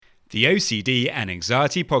The OCD and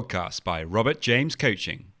Anxiety Podcast by Robert James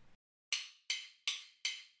Coaching.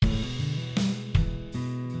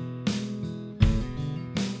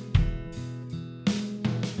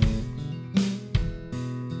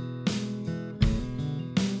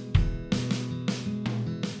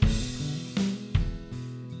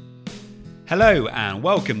 Hello and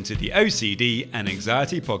welcome to the OCD and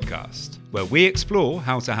Anxiety Podcast, where we explore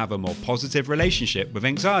how to have a more positive relationship with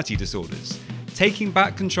anxiety disorders, taking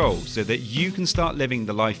back control so that you can start living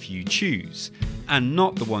the life you choose and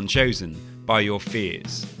not the one chosen by your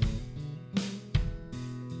fears.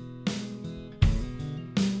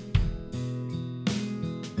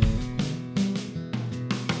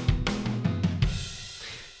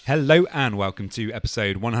 Hello and welcome to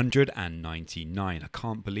episode 199. I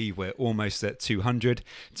can't believe we're almost at 200.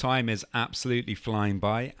 Time is absolutely flying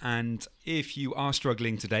by, and if you are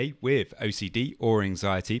struggling today with OCD or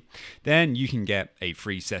anxiety, then you can get a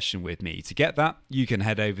free session with me. To get that, you can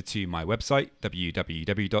head over to my website,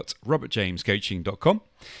 www.robertjamescoaching.com,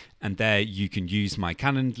 and there you can use my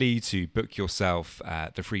Calendly to book yourself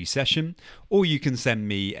the free session, or you can send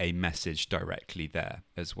me a message directly there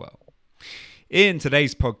as well. In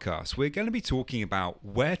today's podcast, we're going to be talking about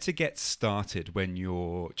where to get started when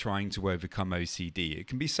you're trying to overcome OCD. It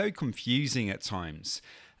can be so confusing at times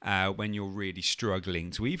when you're really struggling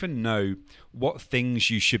to even know what things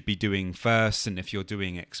you should be doing first, and if you're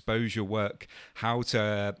doing exposure work, how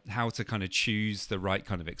to kind of choose the right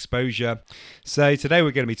kind of exposure. So today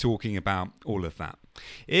we're going to be talking about all of that.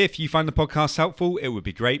 If you find the podcast helpful, it would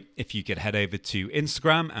be great if you could head over to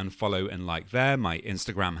Instagram and follow and like there. My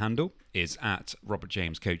Instagram handle is at Robert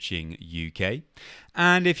James Coaching UK.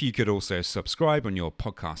 And if you could also subscribe on your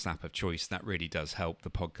podcast app of choice, that really does help the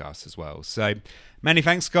podcast as well. So many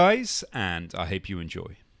thanks, guys, and I hope you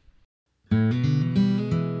enjoy.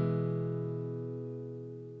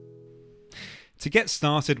 To get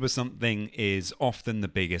started with something is often the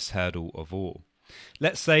biggest hurdle of all.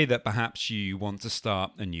 Let's say that perhaps you want to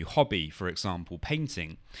start a new hobby, for example,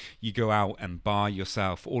 painting. You go out and buy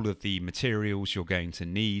yourself all of the materials you're going to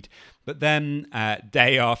need, but then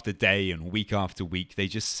day after day and week after week, they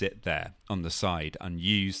just sit there on the side,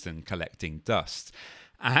 unused and collecting dust.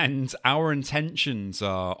 And our intentions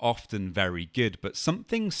are often very good, but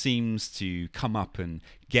something seems to come up and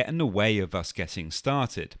get in the way of us getting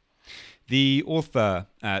started. The author,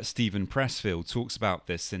 Steven Pressfield, talks about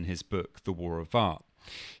this in his book, The War of Art.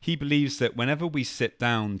 He believes that whenever we sit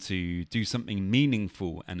down to do something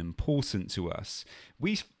meaningful and important to us,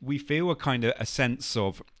 we feel a sense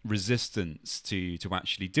of resistance to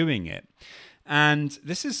actually doing it. And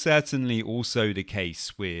this is certainly also the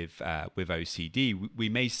case with OCD. We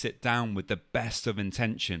may sit down with the best of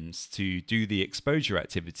intentions to do the exposure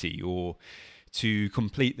activity or to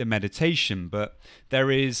complete the meditation, but there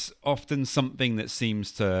is often something that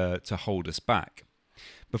seems to hold us back.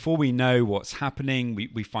 Before we know what's happening,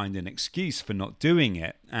 we find an excuse for not doing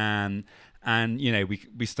it, and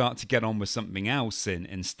we start to get on with something else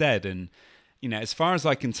instead. And as far as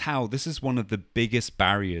I can tell, this is one of the biggest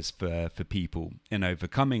barriers for people in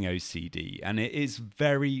overcoming OCD, and it is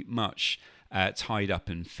very much tied up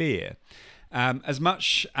in fear. As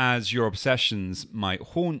much as your obsessions might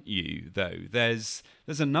haunt you, though, there's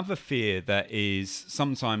another fear that is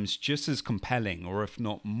sometimes just as compelling, or if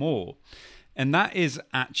not more, and that is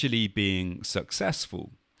actually being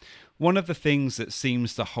successful. One of the things that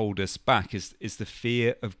seems to hold us back is the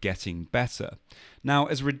fear of getting better. Now,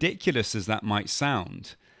 as ridiculous as that might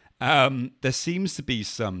sound, there seems to be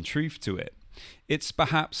some truth to it. It's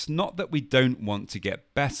perhaps not that we don't want to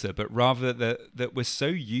get better, but rather that we're so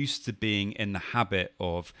used to being in the habit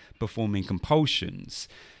of performing compulsions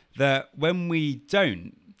that when we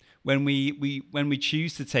don't, when we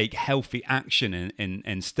choose to take healthy action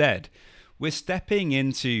instead, we're stepping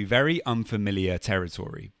into very unfamiliar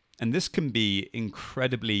territory. And this can be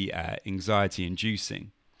incredibly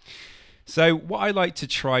anxiety-inducing. So what I like to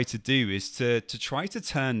try to do is to try to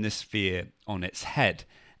turn this fear on its head.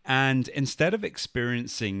 And instead of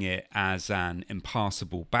experiencing it as an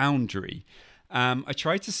impassable boundary, I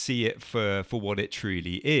try to see it for what it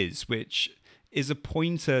truly is, which is a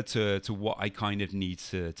pointer to what I kind of need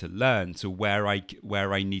to learn, to where I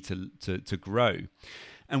need to grow.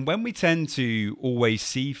 And when we tend to always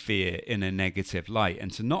see fear in a negative light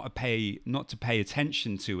and to not pay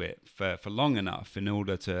attention to it for long enough in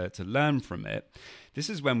order to learn from it, this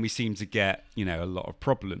is when we seem to get a lot of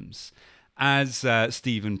problems. As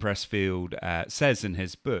Steven Pressfield says in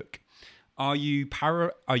his book, are you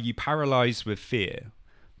paralyzed with fear?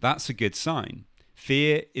 That's a good sign.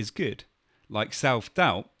 Fear is good. Like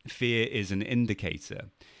self-doubt, fear is an indicator.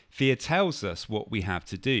 Fear tells us what we have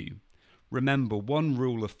to do. Remember one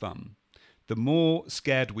rule of thumb. The more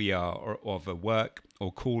scared we are of a work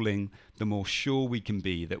or calling, the more sure we can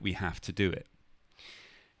be that we have to do it.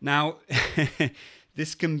 Now,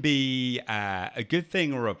 this can be a good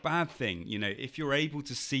thing or a bad thing. If you're able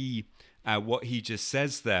to see what he just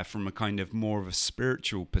says there from a kind of more of a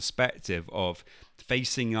spiritual perspective of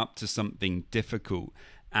facing up to something difficult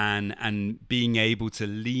and being able to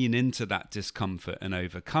lean into that discomfort and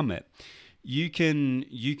overcome it, you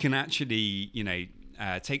can actually,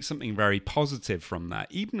 take something very positive from that.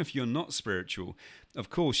 Even if you're not spiritual, of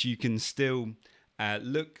course, you can still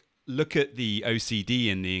look at the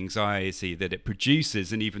OCD and the anxiety that it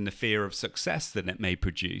produces, and even the fear of success that it may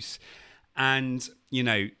produce, and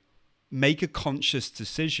make a conscious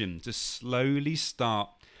decision to slowly start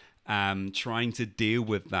trying to deal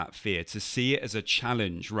with that fear, to see it as a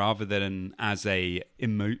challenge rather than as a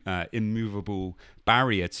immovable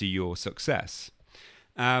barrier to your success.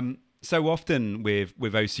 So often with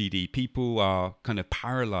OCD, people are kind of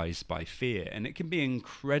paralyzed by fear, and it can be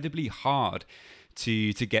incredibly hard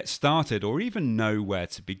to get started or even know where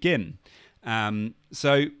to begin.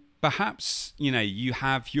 So perhaps, you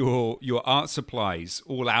have your art supplies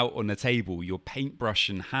all out on the table, your paintbrush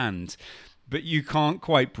in hand, but you can't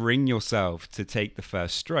quite bring yourself to take the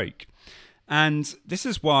first stroke. And this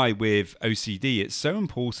is why with OCD, it's so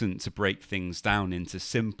important to break things down into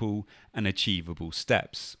simple and achievable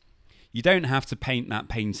steps. You don't have to paint that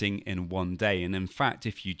painting in one day. And in fact,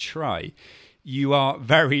 if you try, you are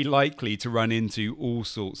very likely to run into all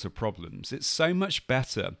sorts of problems. It's so much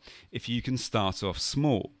better if you can start off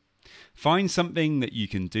small. Find something that you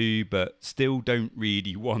can do but still don't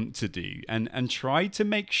really want to do, and try to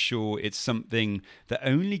make sure it's something that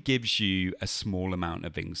only gives you a small amount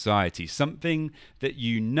of anxiety, something that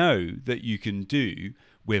that you can do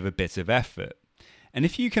with a bit of effort. And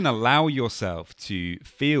if you can allow yourself to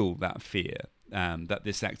feel that fear that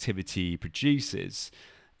this activity produces,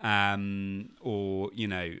 or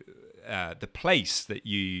the place that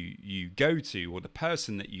you go to or the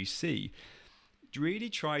person that you see, really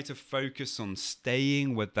try to focus on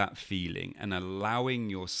staying with that feeling and allowing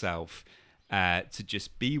yourself to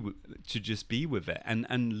just be with it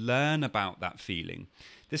and learn about that feeling.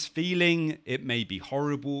 This feeling, it may be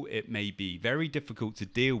horrible, it may be very difficult to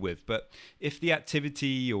deal with, but if the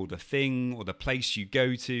activity or the thing or the place you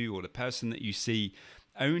go to or the person that you see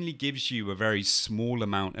only gives you a very small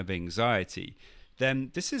amount of anxiety,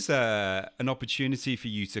 then this is an opportunity for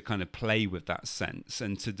you to kind of play with that sense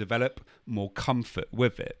and to develop more comfort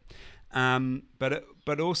with it.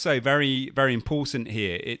 But also very, very important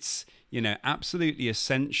here, it's absolutely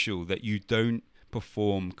essential that you don't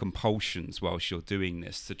perform compulsions whilst you're doing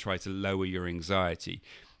this to try to lower your anxiety.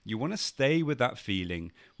 You want to stay with that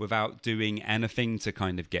feeling without doing anything to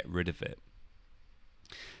kind of get rid of it.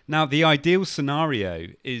 Now, the ideal scenario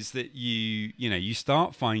is that you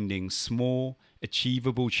start finding small,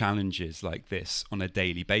 achievable challenges like this on a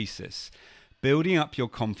daily basis, building up your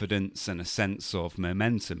confidence and a sense of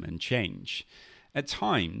momentum and change. At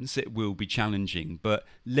times, it will be challenging, but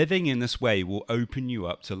living in this way will open you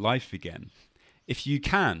up to life again. If you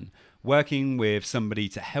can, working with somebody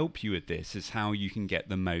to help you with this is how you can get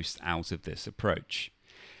the most out of this approach.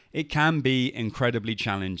 It can be incredibly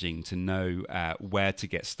challenging to know where to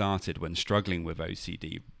get started when struggling with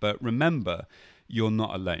OCD, but remember, you're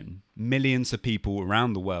not alone. Millions of people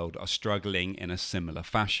around the world are struggling in a similar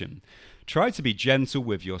fashion. Try to be gentle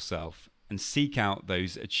with yourself and seek out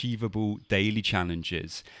those achievable daily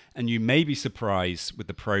challenges, and you may be surprised with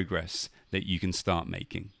the progress that you can start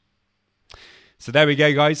making. So there we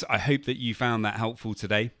go, guys. I hope that you found that helpful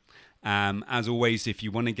today. As always, if you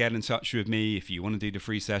want to get in touch with me, if you want to do the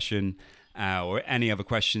free session or any other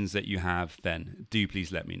questions that you have, then do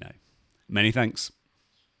please let me know. Many thanks.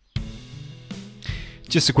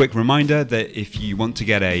 Just a quick reminder that if you want to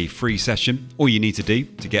get a free session, all you need to do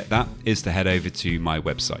to get that is to head over to my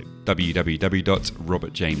website,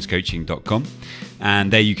 www.robertjamescoaching.com,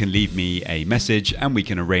 and there you can leave me a message and we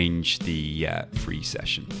can arrange the free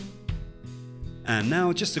session. And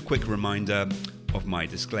now just a quick reminder of my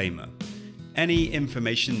disclaimer. Any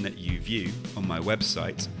information that you view on my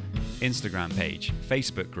website, Instagram page,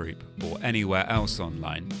 Facebook group, or anywhere else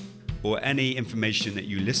online, or any information that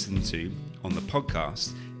you listen to on the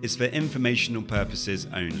podcast is for informational purposes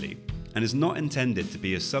only and is not intended to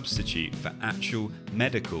be a substitute for actual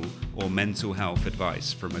medical or mental health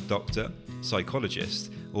advice from a doctor,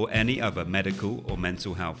 psychologist, or any other medical or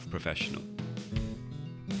mental health professional.